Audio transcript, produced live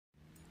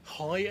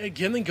Hi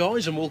again then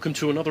guys, and welcome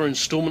to another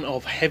installment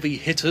of Heavy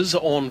Hitters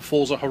on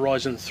Forza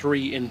Horizon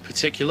 3 in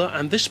particular,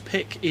 and this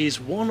pick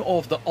is one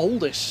of the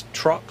oldest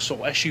trucks or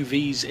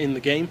SUVs in the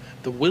game,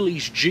 the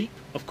Willy's Jeep.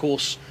 Of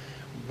course,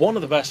 one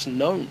of the best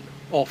known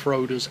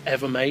off-roaders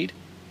ever made,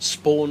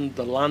 spawned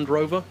the Land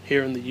Rover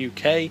here in the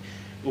UK. It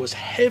was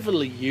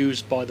heavily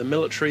used by the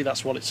military,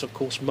 that's what it's of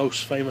course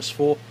most famous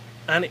for,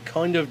 and it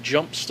kind of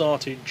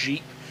jump-started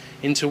Jeep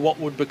into what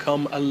would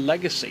become a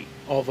legacy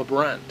of a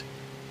brand.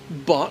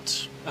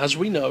 But, as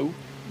we know,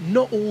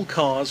 not all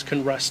cars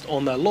can rest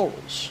on their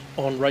laurels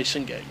on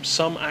racing games.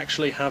 Some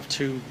actually have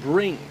to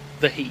bring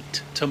the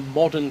heat to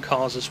modern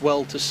cars as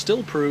well to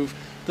still prove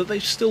that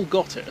they've still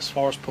got it as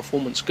far as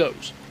performance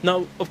goes.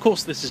 Now, of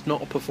course, this is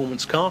not a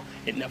performance car,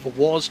 it never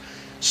was,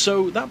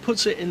 so that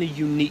puts it in a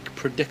unique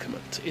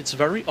predicament. It's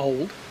very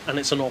old, and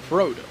it's an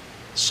off-roader,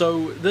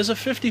 so there's a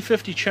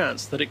 50-50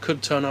 chance that it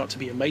could turn out to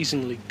be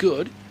amazingly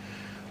good,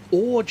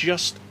 or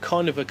just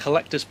kind of a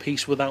collector's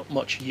piece without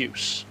much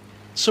use.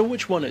 So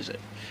which one is it?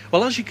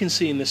 Well, as you can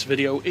see in this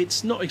video,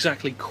 it's not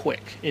exactly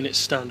quick in its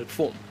standard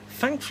form.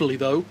 Thankfully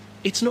though,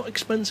 it's not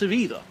expensive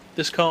either.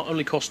 This car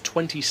only costs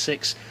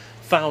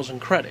 26,000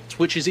 credits,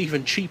 which is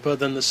even cheaper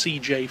than the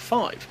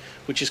CJ5,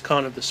 which is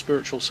kind of the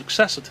spiritual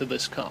successor to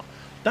this car.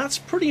 That's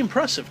pretty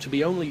impressive to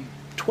be only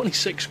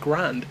 26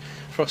 grand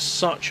for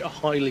such a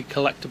highly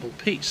collectible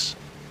piece.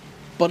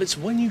 But it's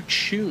when you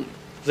tune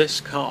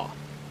this car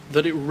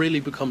that it really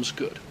becomes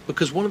good,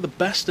 because one of the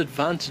best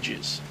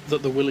advantages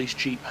that the Willy's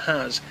Jeep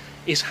has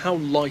is how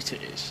light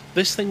it is.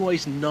 This thing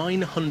weighs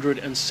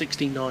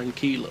 969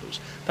 kilos.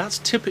 That's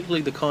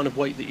typically the kind of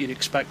weight that you'd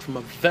expect from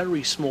a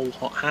very small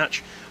hot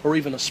hatch, or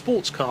even a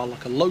sports car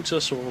like a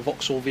Lotus or a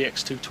Vauxhall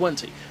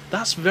VX220.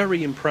 That's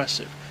very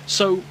impressive.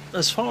 So,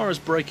 as far as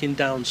breaking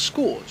down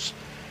scores,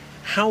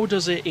 how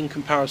does it, in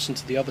comparison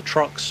to the other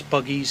trucks,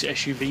 buggies,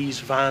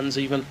 SUVs, vans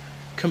even,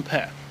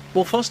 compare?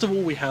 Well, first of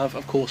all we have,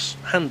 of course,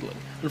 handling.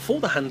 And for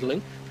the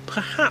handling,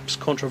 perhaps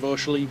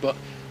controversially, but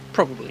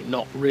probably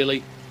not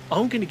really,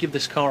 I'm going to give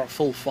this car a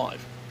full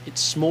 5.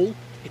 It's small,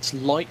 it's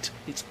light,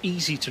 it's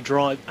easy to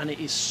drive, and it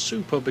is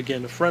super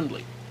beginner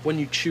friendly. When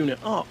you tune it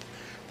up,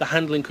 the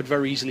handling could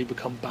very easily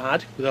become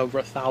bad with over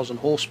 1,000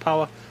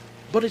 horsepower,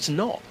 but it's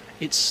not.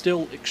 It's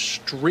still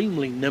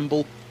extremely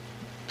nimble,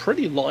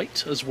 pretty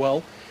light as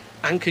well,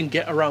 and can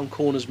get around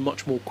corners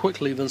much more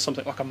quickly than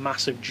something like a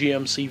massive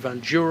GMC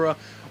Vandura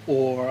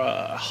or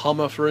a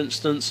Hummer, for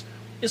instance.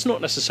 It's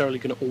not necessarily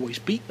going to always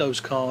beat those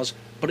cars,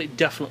 but it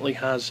definitely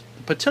has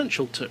the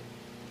potential to.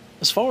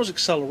 As far as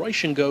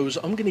acceleration goes,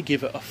 I'm going to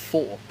give it a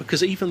 4,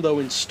 because even though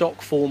in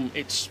stock form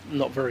it's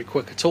not very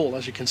quick at all,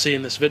 as you can see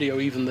in this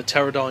video, even the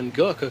Pterodyne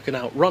Gurkha can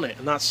outrun it,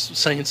 and that's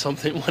saying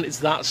something when it's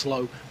that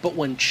slow. But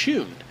when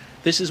tuned,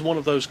 this is one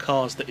of those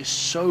cars that is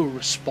so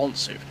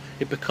responsive,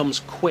 it becomes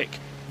quick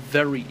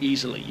very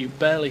easily. You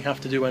barely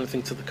have to do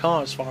anything to the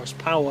car as far as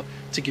power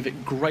to give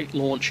it great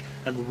launch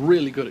and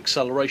really good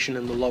acceleration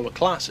in the lower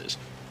classes.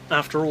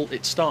 After all,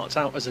 it starts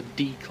out as a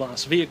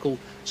D-class vehicle,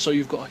 so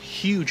you've got a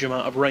huge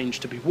amount of range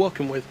to be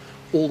working with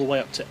all the way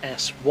up to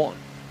S1.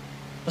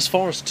 As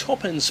far as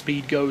top-end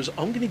speed goes,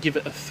 I'm going to give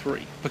it a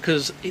 3,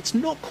 because it's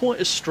not quite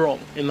as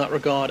strong in that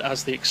regard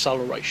as the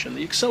acceleration.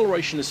 The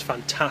acceleration is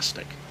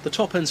fantastic. The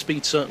top-end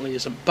speed certainly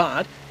isn't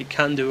bad. It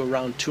can do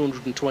around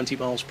 220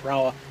 miles per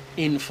hour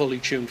in fully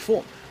tuned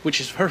form, which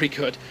is very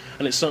good,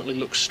 and it certainly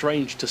looks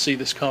strange to see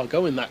this car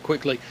going that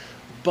quickly,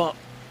 but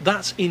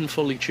that's in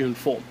fully tuned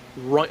form,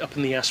 right up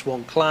in the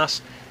S1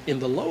 class. In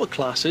the lower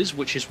classes,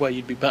 which is where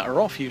you'd be better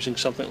off using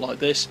something like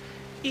this,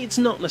 it's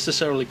not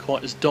necessarily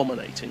quite as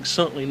dominating,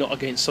 certainly not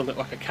against something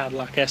like a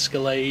Cadillac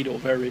Escalade or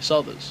various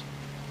others.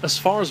 As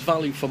far as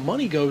value for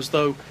money goes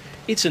though,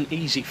 it's an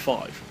easy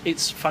 5.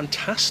 It's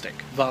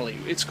fantastic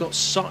value. It's got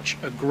such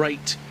a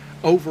great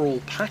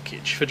overall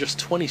package for just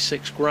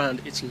 26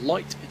 grand. It's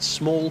light, it's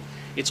small,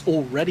 it's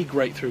already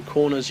great through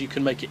corners, you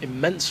can make it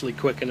immensely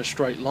quick in a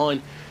straight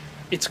line.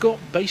 It's got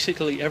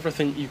basically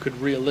everything you could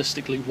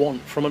realistically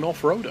want from an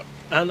off-roader.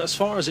 And as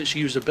far as its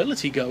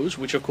usability goes,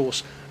 which of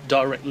course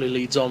directly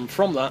leads on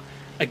from that,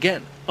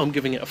 again, I'm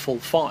giving it a full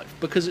 5,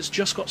 because it's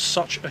just got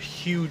such a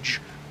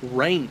huge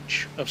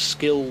range of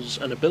skills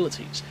and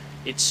abilities.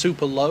 It's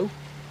super low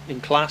in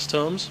class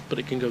terms, but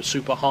it can go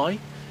super high.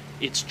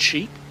 It's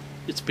cheap.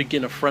 It's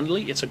beginner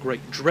friendly, it's a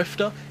great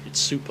drifter, it's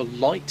super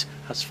light,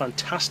 has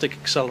fantastic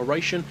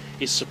acceleration,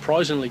 is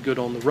surprisingly good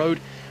on the road,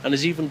 and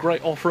is even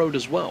great off-road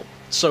as well.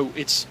 So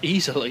it's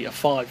easily a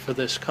 5 for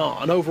this car,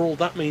 and overall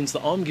that means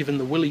that I'm giving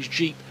the Willy's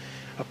Jeep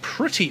a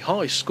pretty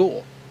high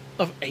score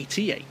of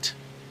 88.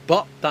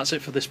 But that's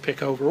it for this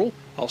pick overall.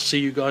 I'll see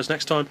you guys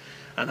next time,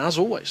 and as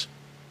always,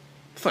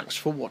 thanks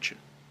for watching.